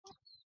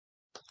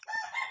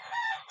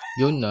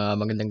Yun,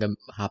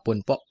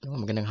 hapon po. No?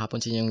 Magandang hapon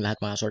sa inyong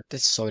lahat mga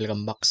Swertres. So,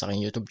 welcome back sa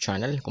aking YouTube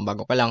channel. Kung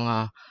bago ka lang,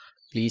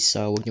 please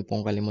huwag niyo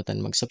pong kalimutan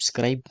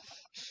mag-subscribe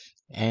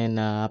and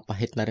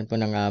pahit na rin po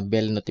ng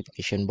bell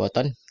notification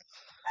button.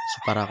 So,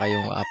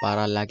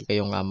 para lagi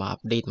kayong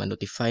ma-update,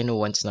 ma-notify no,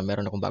 once na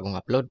meron akong bagong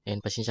upload. And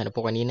pasensya na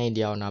po kanina,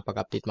 hindi ako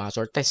nakapag-update mga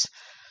Swertres.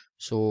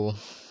 So,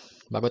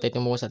 bago tayo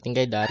tumuko sa ating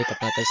guide,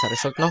 recap na tayo sa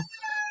result, no?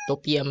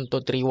 2 p.m.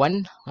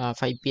 231,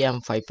 5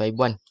 p.m.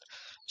 551.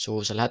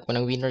 So, sa lahat po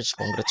ng winners,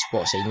 congrats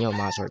po sa inyo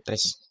mga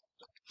Swertres.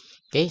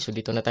 Okay, so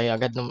dito na tayo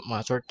agad ng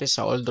mga Swertres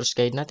sa all doors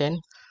guide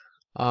natin.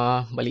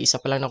 Bali isa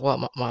pa lang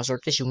nakuha mga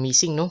Swertres yung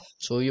missing, no?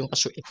 So,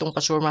 itong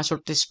password mga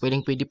Swertres,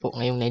 pwede po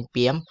ngayong 9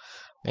 p.m.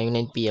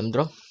 Ngayong 9 p.m.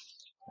 draw,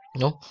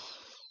 no?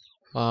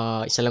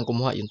 Isa lang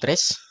kumuha yung 3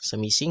 sa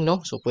missing,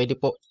 no? So, pwede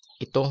po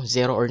ito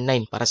 0 or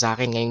 9 para sa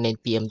akin ngayong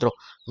 9 p.m. draw.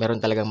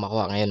 Meron talagang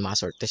makuha ngayon mga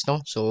Swertres,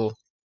 no? So,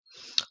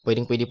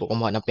 pwede po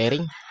kumuha ng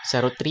pairing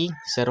 03,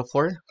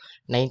 04,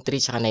 93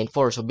 saka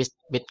 94. So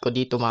bet ko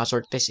dito mga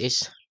Swertres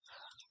is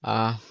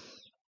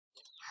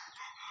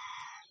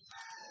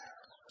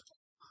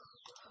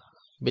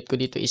bet ko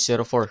dito is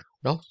 04,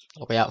 no?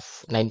 O kaya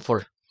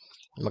 94.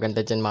 Maganda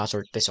dyan mga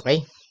Swertres,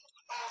 okay?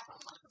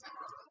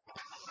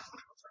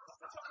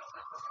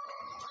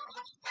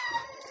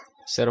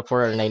 Zero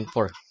 04 or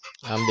 94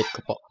 ang bet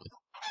ko po.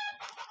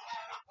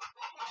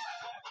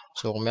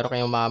 So kung meron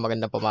kayong mga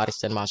magandang pamaris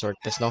dyan mga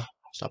Swertres, no?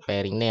 Sa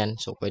pairing na yan,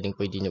 so pwede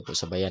nyo po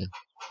sabayan.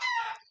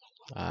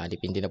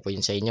 Depende na po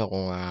yun sa inyo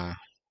kung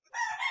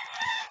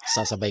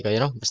sasabay kayo,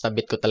 no? Basta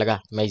bet ko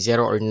talaga may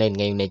 0 or 9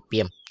 ngayong 9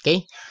 p.m.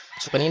 Okay?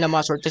 So kanina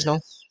mga Swertres,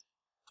 no?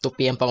 2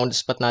 p.m. pang on the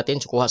spot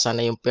natin. So kuha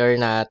sana yung pair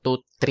na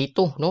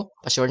 2-3-2, no?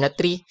 Pa-sure na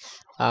 3.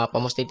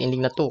 Pa-most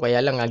ending na 2. Kaya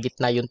lang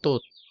gitna yung 2.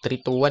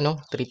 3-2-1, no?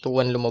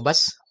 3-2-1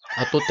 lumabas.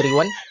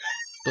 2-3-1.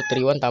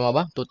 2-3-1 tama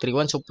ba?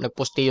 2-3-1. So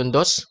nagposte yung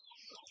 2.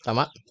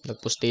 Tama?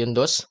 Nagposte yung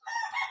 2.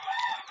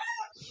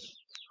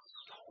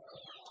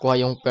 Kuha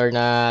yung pair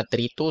na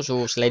 3-2.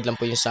 So slide lang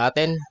po yung sa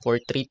atin.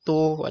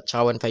 4-3-2 at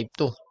saka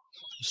 1-5-2.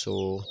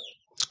 So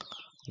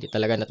hindi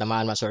talaga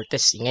natamaan mga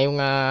Swertres. Ngayong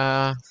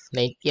 9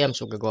 p.m.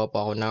 So gagawa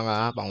po ako ng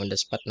pang on the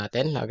spot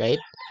natin na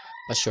guide.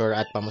 Pa-sure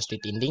at pa-most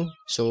ending.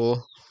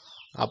 So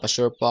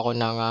pa-sure po ako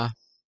ng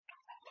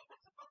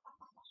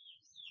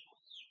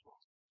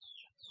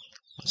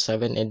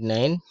 7 and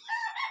 9.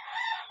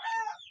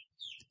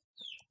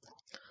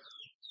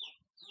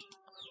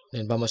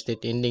 Then pa-most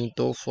ending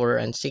 2,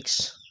 4, and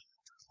 6.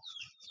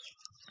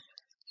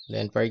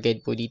 Then per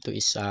guide po dito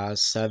is 7,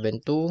 2,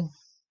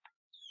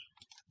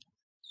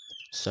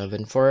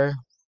 7, 4,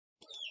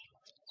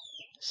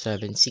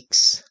 7,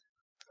 6.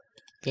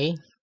 Okay.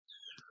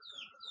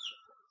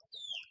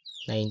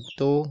 9,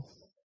 2,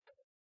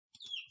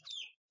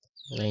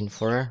 9,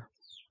 4,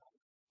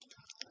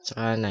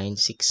 saka 9,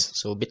 6.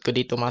 So bit ko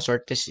dito mga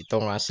Swertres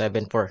itong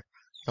 7, 4.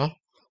 No?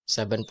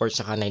 7, 4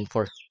 saka 9,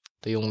 4.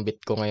 Ito yung bit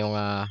ko ngayong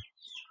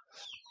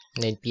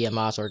 9 p.m.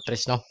 mga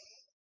Swertres, no?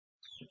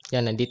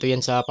 Yan, nandito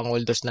yan sa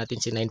pang-holders natin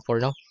si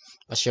 9-4, no?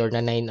 Pa-sure na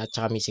 9 at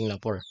saka missing na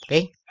 4.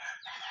 Okay?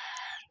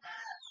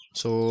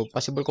 So,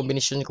 possible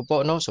combination ko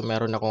po, no? So,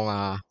 meron akong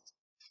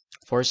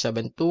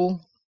 4-7-2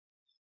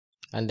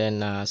 and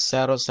then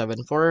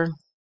 0-7-4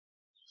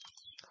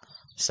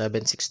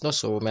 7-6, no?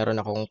 So, meron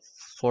akong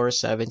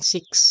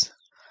 4-7-6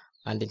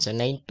 and then sa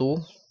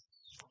 9-2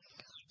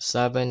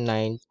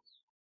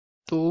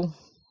 7-9-2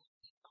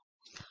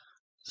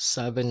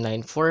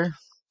 7-9-4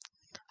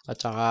 at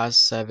saka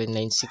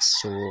 796.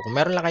 So, kung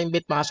meron lang kayong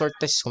bit mga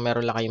Swertres, kung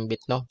meron lang kayong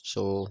bit, no?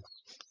 So,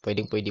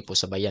 pwede po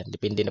sabayan.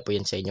 Depende na po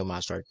yan sa inyo mga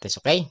Swertres,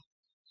 okay?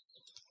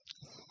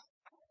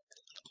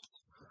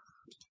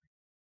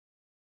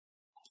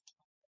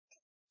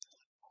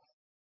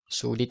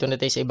 So, dito na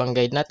tayo sa ibang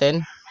guide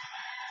natin.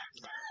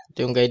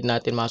 Ito yung guide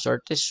natin mga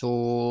Swertres. So,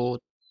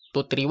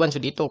 231. So,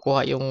 dito,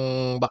 kuha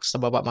yung box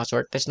sa baba mga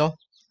Swertres, no?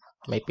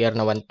 May pair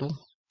na 1-2.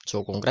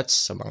 So, congrats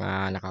sa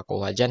mga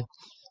nakakuha dyan.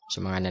 Sa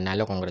mga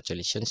nanalo,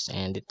 congratulations.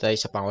 And dito tayo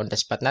sa pang on the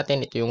spot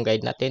natin. Ito yung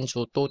guide natin.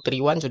 So,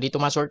 2-3-1. So,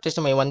 dito mga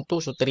Swertres, may 1-2.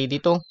 So, 3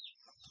 dito.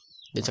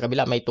 Then sa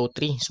kabila, may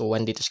 2-3. So,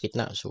 1 dito sa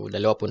gitna. So,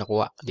 dalawa po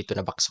nakuha. Dito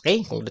na box.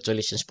 Okay?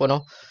 Congratulations po,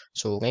 no?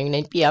 So, ngayong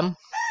 9 p.m.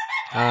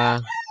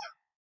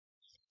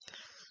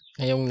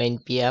 Ngayong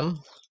 9 p.m.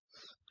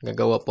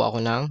 gagawa po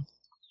ako ng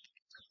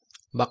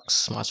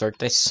box, mga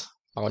Swertres.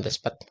 Pang on the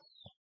spot.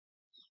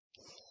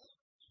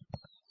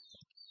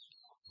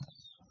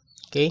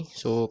 Okay?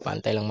 So,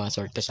 pantay lang mga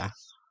Swertres,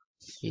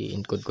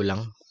 I-encode ko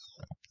lang.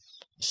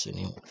 So,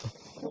 yung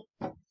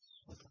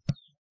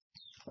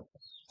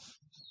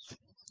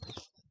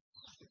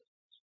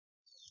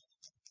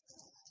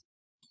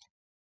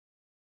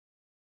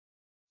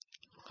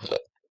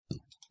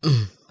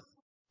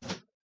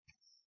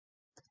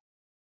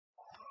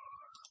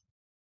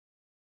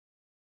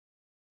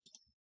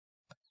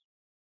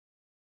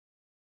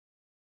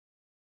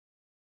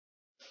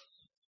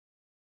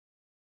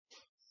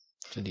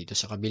so, dito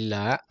sa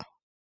kabila.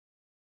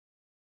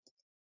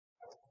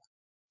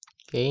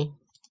 Okay?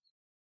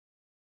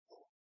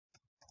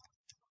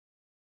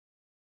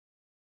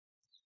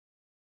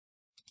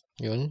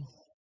 Yun.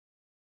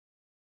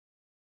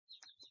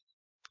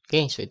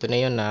 Okay, so ito na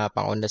yun na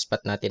pang on the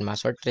spot natin mga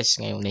Swertres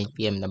ngayong 9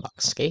 PM na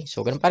box. Okay,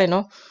 so ganun pa rin,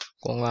 no?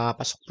 Kung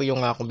pasok po yung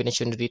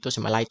kombinasyon nyo dito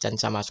sa malaki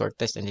chance sa mga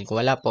Swertres, and then kung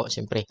wala po,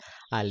 siyempre,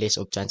 less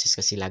of chances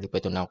kasi lagi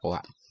po ito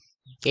nakukuha.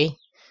 Okay,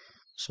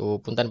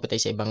 so puntan po tayo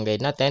sa ibang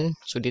guide natin.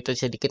 So dito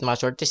sa dikit mga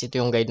Swertres, ito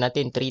yung guide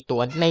natin, 3,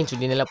 2, and 9. So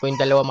di nila po yung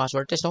dalawa mga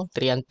Swertres, no?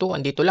 3 and 2,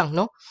 andito lang,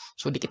 no?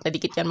 So dikit na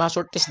dikit yan mga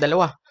Swertres,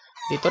 dalawa.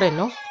 Dito rin,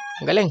 no?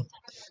 Ang galing.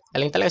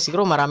 Galing talaga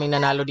siguro, maraming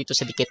nanalo dito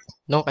sa dikit,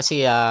 no?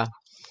 Kasi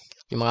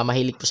yung mga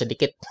mahilig po sa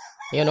dikit.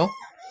 Ayun, no?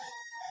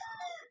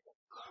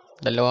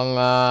 Dalawang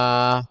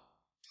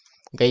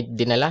guide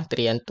dinala,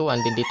 3 and 2.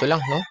 And then dito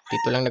lang, no?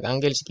 Dito lang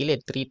nag-angle sa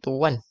kilid, 3, 2,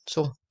 1.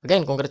 So,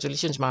 again,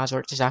 congratulations mga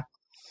Swertres, ha?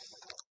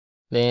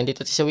 Then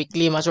dito sa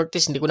weekly mga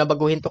Swertres, hindi ko na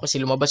baguhin to kasi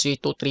lumabas yung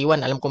 2, 3,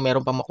 1. Alam ko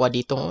meron pa makuha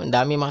dito. Ang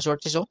dami mga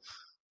Swertres, oh.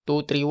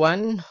 2, 3,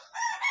 1.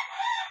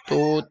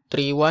 2,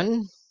 3,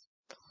 1.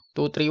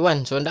 2, 3,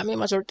 1. So, ang dami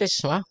mga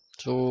Swertres, ha?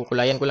 So,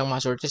 kulayan ko lang mga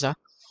Swertres, ha?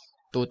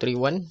 2, 3,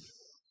 1.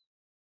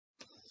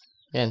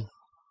 Yan.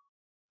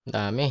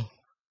 Dami.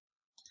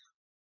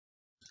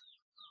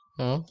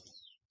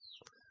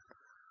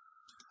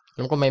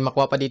 Alam ko may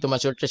makuha pa dito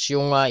mga Swertres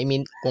yung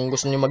kung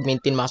gusto niyo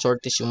mag-maintain mga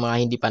Swertres yung mga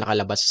hindi pa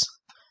nakalabas.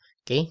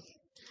 Okay?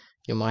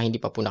 Yung mga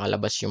hindi pa po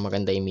nakalabas yung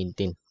maganda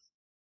i-maintain.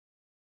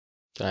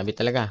 Grabe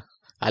talaga.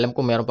 Alam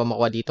ko meron pa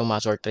makuha dito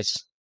mga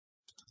Swertres.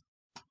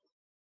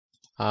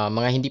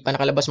 Mga hindi pa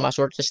nakalabas mga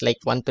Swertres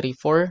like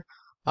 134,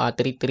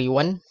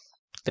 331,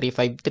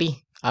 353.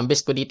 Ang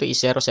best ko dito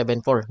is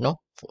 074, no?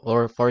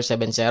 Or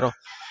 470.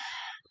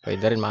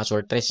 Pwede rin mga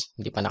Swertres.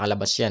 Hindi pa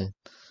nakalabas yan.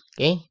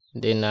 Okay?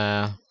 Then,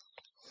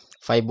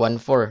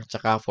 514,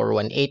 tsaka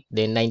 418,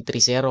 then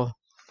 930,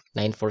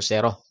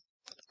 940,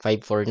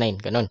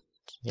 549, ganun.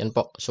 Yan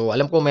po. So,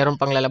 alam ko meron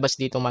pang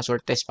lalabas dito mga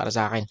Swertres para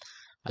sa akin.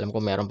 Alam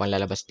ko meron pang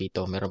lalabas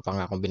dito. Meron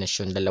pang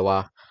kombinasyon,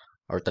 dalawa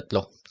or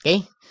tatlo.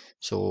 Okay?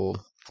 So,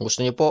 kung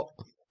gusto nyo po,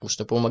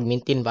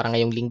 mag-maintain para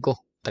ngayong linggo,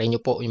 try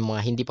nyo po yung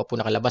mga hindi pa po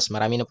nakalabas.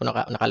 Marami na po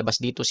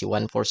nakalabas dito. Si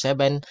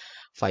 147,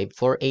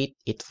 548,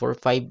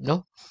 845,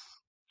 no?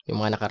 Yung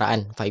mga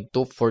nakaraan.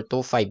 52,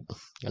 425.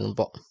 Ganun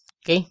po.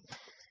 Okay?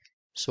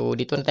 So,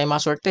 dito na tayo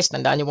mga Swertres.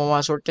 Tandaan nyo po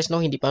mga Swertres, no?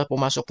 Hindi pa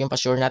pumasok yung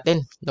pa-sure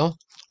natin, no?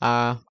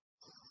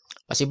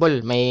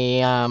 Possible,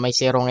 may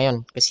 0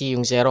 ngayon. Kasi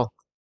yung 0,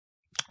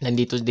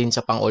 nandito din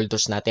sa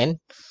pang-olders natin.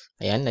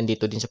 Ayan,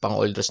 nandito din sa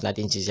pang-olders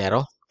natin si 0.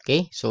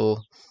 Okay? So,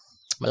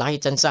 malaki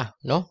tsansa,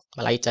 no?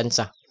 Malaki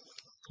tsansa.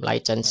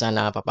 Malaki tsansa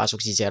na papasok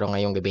si 0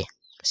 ngayong gabi.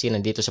 Kasi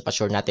nandito sa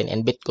pa-sure natin.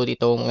 And bet ko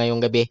dito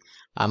ngayong gabi,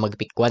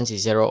 mag-pick 1 si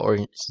 0 or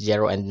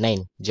 0 and 9.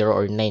 0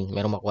 or 9.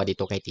 Merong makuha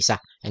dito kahit isa.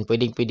 And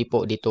pwede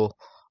po dito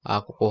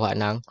kukuha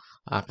ng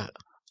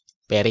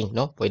pairing,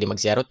 no? Pwede mag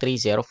 0, 3,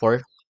 0, 4.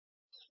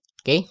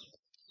 Okay?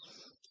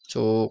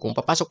 So, kung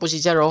papasok po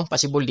si 0,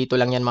 possible dito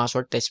lang yan mga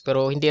Swertres.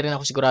 Pero hindi rin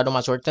ako sigurado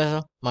mga Swertres,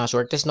 no? Mga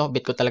Swertres, no?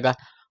 Bet ko talaga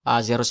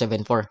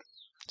 074.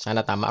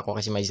 Sana tama ako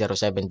kasi may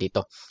 07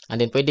 dito. And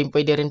then,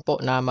 pwede rin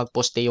po na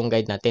mag-poste yung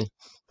guide natin.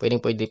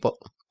 Pwede po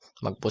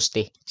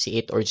mag-poste si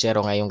 8 or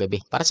 0 ngayong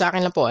gabi. Para sa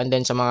akin lang po. And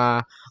then, sa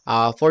mga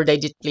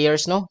 4-digit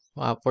players, no?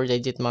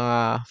 4-digit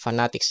mga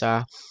fanatics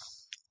sa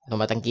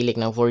matangkilik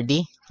ng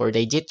 4D, 4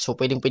 digit. So,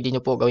 pwede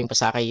nyo po gawing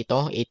pasakay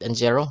ito, 8 and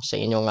 0 sa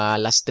inyong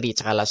last 3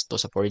 at last 2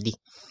 sa 4D.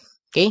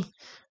 Okay?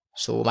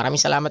 So, maraming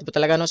salamat po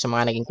talaga no, sa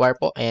mga nag-inquire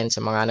po and sa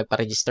mga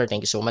nagpa-register.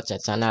 Thank you so much at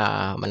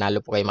sana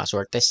manalo po kayo mga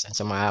Swertres. At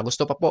sa mga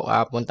gusto pa po,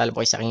 punta lang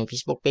po kayo sa aking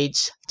Facebook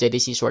page,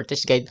 JDC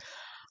Swertres Guide.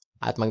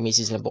 At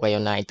mag-message lang po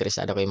kayo na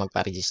interesado kayo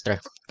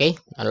magpa-register. Okay?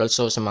 And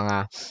also sa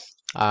mga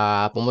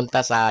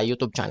pumunta sa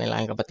YouTube channel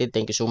ng kapatid.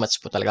 Thank you so much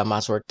po talaga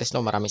mga Swertres,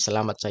 no? Maraming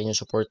salamat sa inyong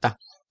suporta.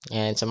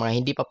 And sa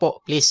mga hindi pa po,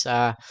 please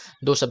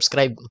do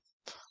subscribe,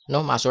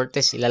 no? Mga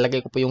Swertres,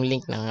 ilalagay ko po yung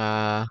link ng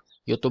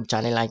YouTube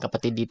channel ng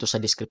kapatid dito sa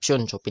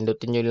description. So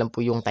pindutin nyo lang po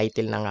yung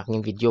title ng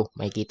aking video.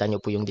 Makikita nyo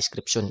po yung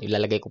description.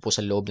 Ilalagay ko po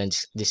sa loob ng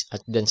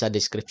dyan sa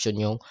description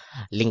yung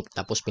link.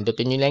 Tapos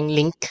pindutin nyo lang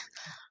yung link.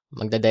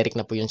 Magdadirect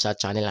na po yun sa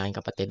channel ng aking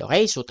kapatid.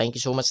 Okay, so thank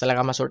you so much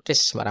talaga mga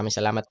Swertres. Maraming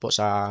salamat po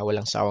sa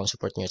walang sawang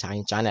support nyo sa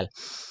aking channel.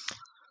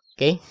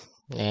 Okay,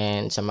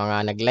 and sa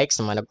mga nag-like,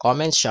 sa mga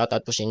nag-comments,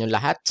 shoutout po sa inyong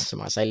lahat. Sa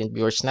mga silent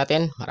viewers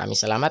natin, maraming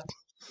salamat.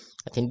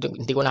 At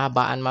hindi ko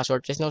nahabaan mga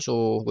Swertres, no?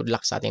 So, good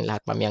luck sa ating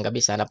lahat mamayang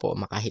gabi. Sana po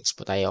makahits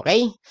po tayo,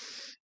 okay?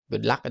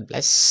 Good luck, God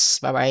bless.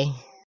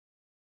 Bye-bye.